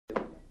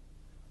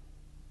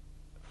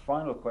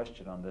final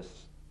question on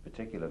this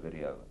particular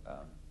video,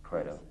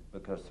 Credo,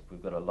 because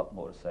we've got a lot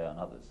more to say on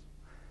others.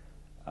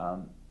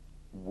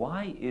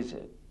 Why is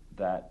it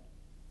that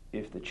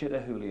if the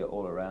Chitahuli are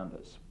all around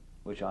us,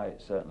 which I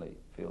certainly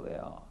feel they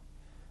are,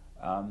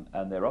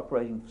 and they're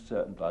operating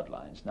certain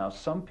bloodlines, now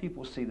some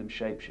people see them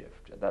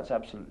shapeshift. That's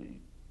absolutely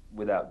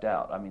without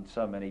doubt. I mean,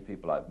 so many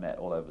people I've met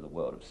all over the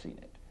world have seen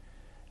it.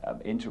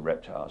 Into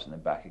reptiles and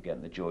then back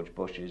again, the George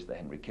Bushes, the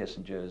Henry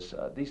Kissingers,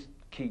 these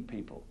key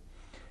people.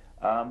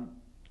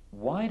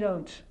 Why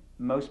don't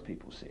most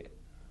people see it?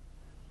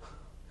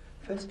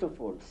 First of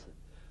all, sir,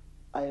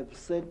 I have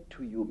said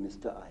to you,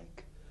 Mr.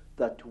 Ike,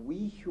 that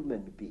we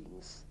human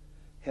beings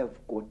have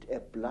got a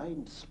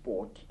blind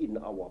spot in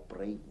our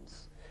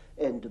brains.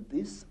 And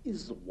this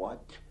is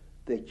what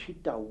the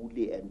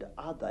Chitahuli and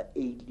other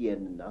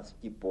alien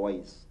nasty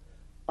boys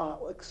are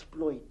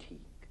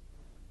exploiting.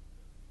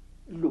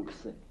 Look,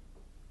 sir,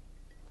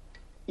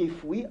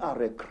 if we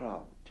are a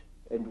crowd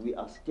and we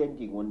are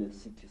standing on a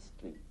city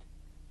street,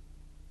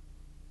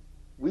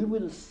 we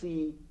will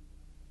see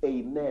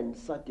a man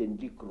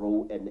suddenly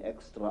grow an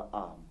extra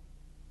arm.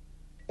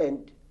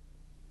 And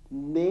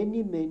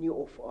many, many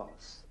of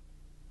us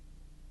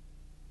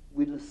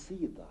will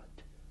see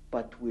that,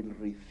 but will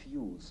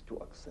refuse to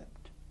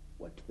accept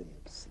what they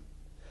have seen.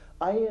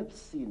 I have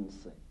seen,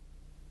 sir,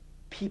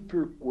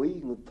 people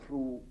going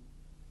through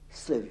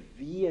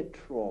severe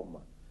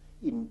trauma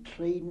in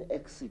train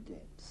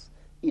accidents,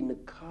 in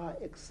car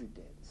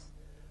accidents,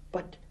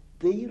 but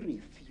they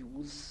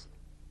refuse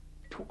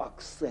to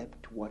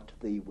accept what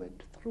they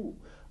went through.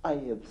 I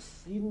have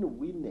seen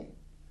women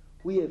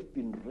who have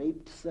been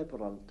raped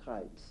several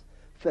times,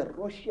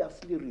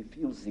 ferociously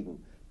refusing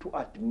to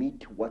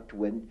admit what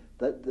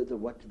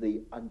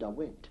they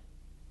underwent.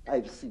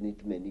 I've seen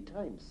it many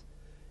times.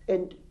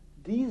 And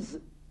these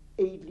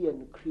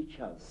alien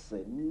creatures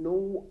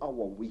know our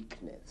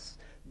weakness.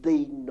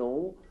 They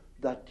know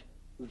that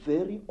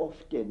very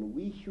often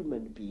we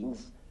human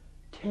beings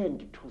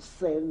tend to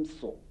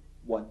censor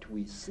what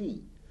we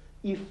see.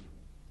 If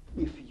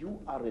you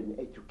are an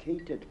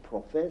educated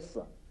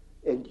professor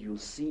and you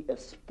see a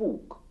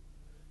spook,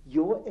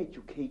 your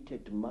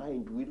educated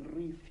mind will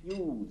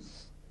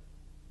refuse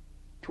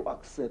to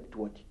accept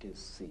what it has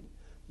seen.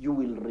 You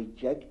will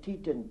reject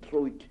it and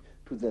throw it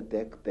to the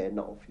back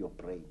burner of your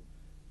brain,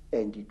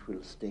 and it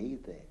will stay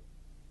there.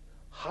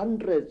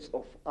 Hundreds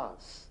of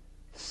us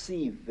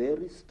see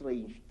very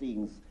strange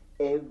things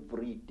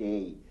every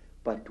day,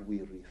 but we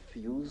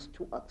refuse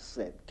to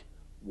accept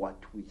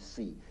what we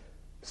see.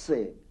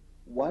 Say,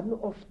 one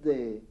of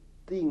the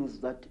things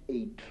that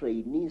a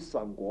trainee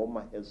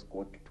Sangoma has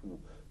got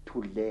to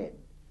learn,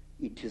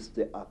 it is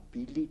the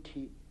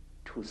ability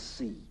to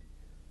see.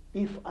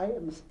 If I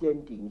am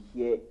standing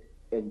here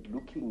and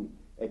looking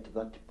at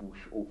that bush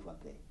over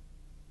there,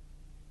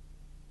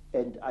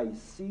 and I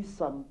see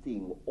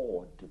something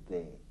odd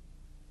there,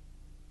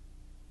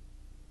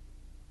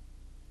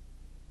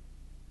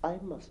 I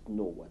must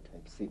know what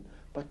I've seen.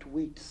 But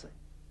wait, sir,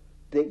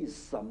 there is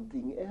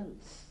something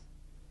else,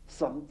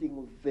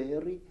 something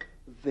very,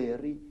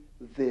 very,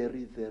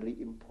 very, very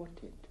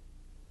important,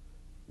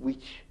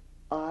 which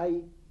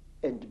I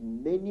and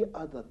many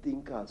other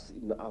thinkers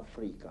in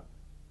Africa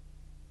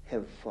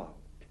have found.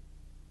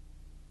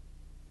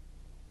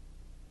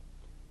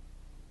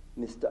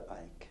 Mr.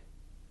 Ike,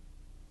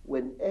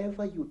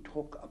 whenever you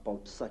talk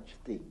about such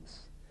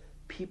things,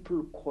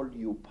 people call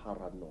you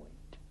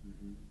paranoid.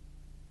 Mm-hmm.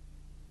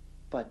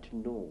 But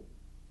no,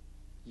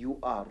 you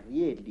are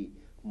really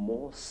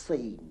more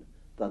sane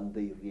than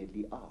they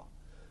really are.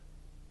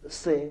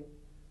 Say,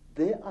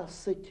 there are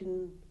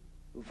certain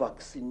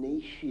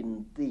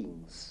vaccination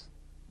things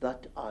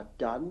that are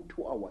done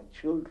to our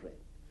children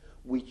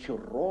which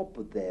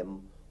rob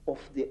them of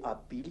the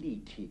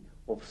ability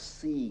of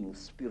seeing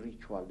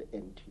spiritual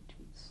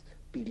entities.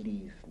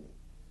 Believe me,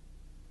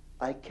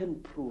 I can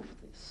prove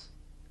this.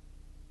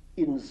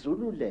 In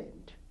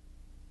Zululand,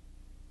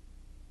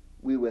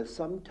 we were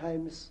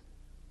sometimes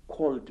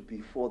called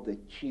before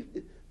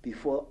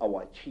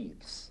our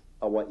chiefs,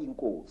 our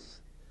inkos,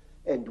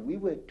 and we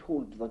were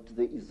told that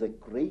there is a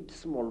great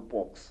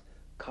smallpox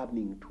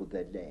coming to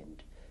the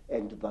land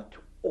and that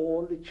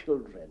all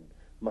children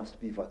must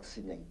be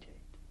vaccinated.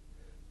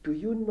 Do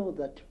you know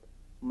that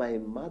my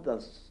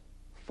mother's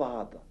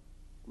father,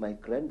 my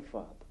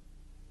grandfather,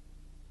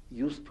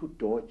 used to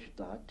dodge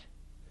that?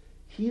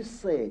 He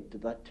said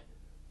that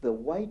the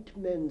white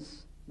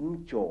man's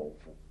mjovo,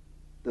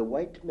 the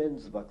white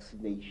man's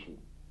vaccination,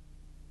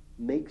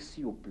 makes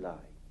you blind.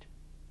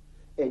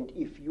 And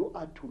if you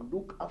are to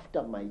look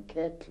after my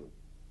cattle,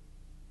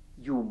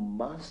 you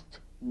must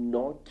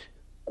not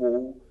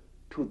go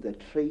to the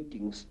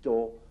trading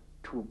store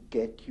to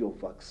get your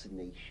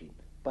vaccination.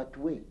 But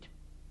wait,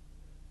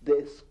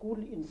 the school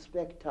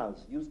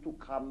inspectors used to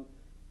come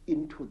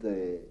into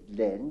the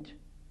land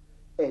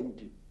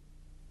and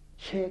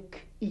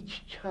check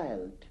each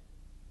child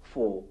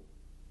for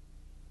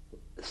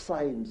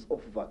signs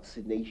of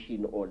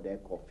vaccination or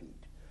lack of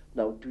it.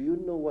 Now, do you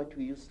know what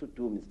we used to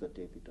do, Mr.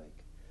 David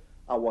Ike?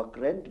 Our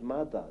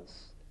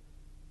grandmothers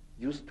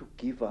used to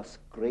give us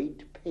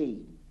great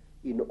pain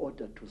in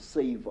order to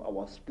save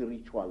our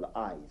spiritual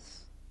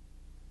eyes.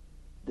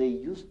 They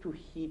used to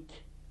hit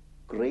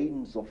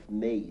grains of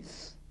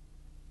maize,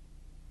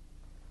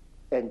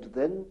 and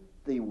then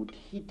they would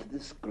hit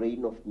this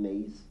grain of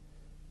maize,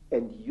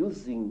 and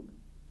using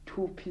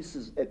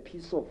a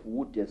piece of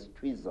wood as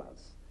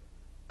tweezers,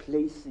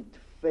 place it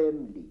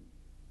firmly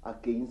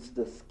against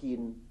the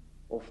skin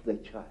of the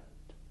child.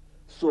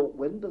 So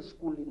when the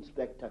school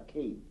inspector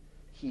came,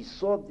 he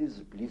saw these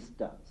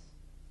blisters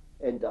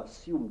and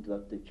assumed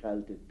that the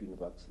child had been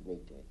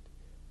vaccinated,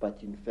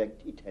 but in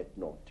fact it had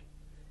not.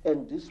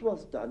 And this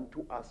was done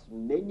to us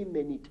many,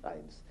 many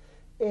times.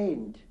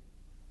 And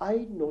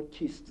I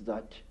noticed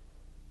that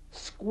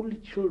school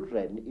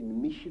children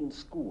in mission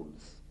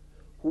schools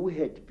who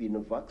had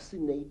been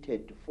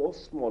vaccinated for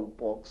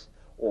smallpox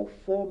or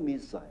for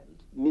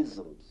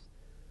measles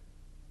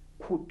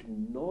could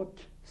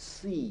not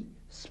see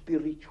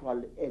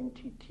spiritual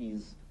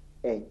entities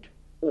at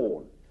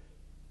all.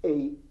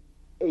 A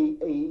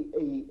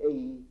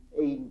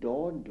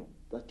ndondo,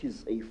 that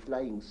is a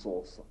flying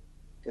saucer,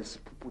 a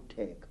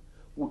spuputek,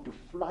 would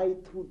fly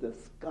through the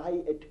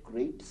sky at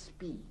great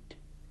speed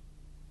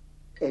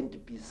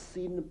and be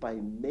seen by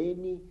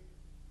many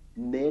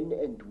men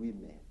and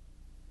women.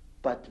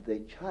 But the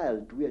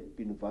child who had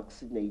been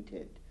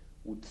vaccinated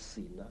would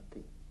see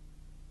nothing.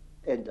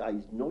 And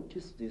I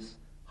noticed this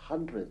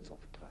hundreds of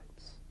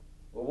times.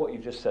 Well, what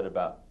you've just said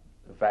about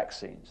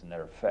vaccines and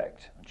their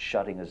effect on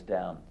shutting us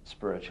down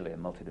spiritually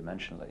and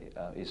multidimensionally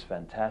is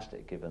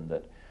fantastic, given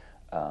that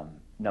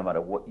no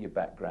matter what your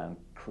background,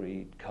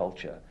 creed,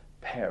 culture,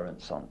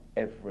 parents on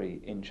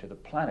every inch of the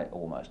planet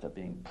almost are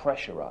being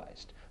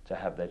pressurized to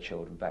have their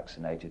children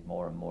vaccinated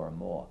more and more and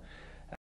more.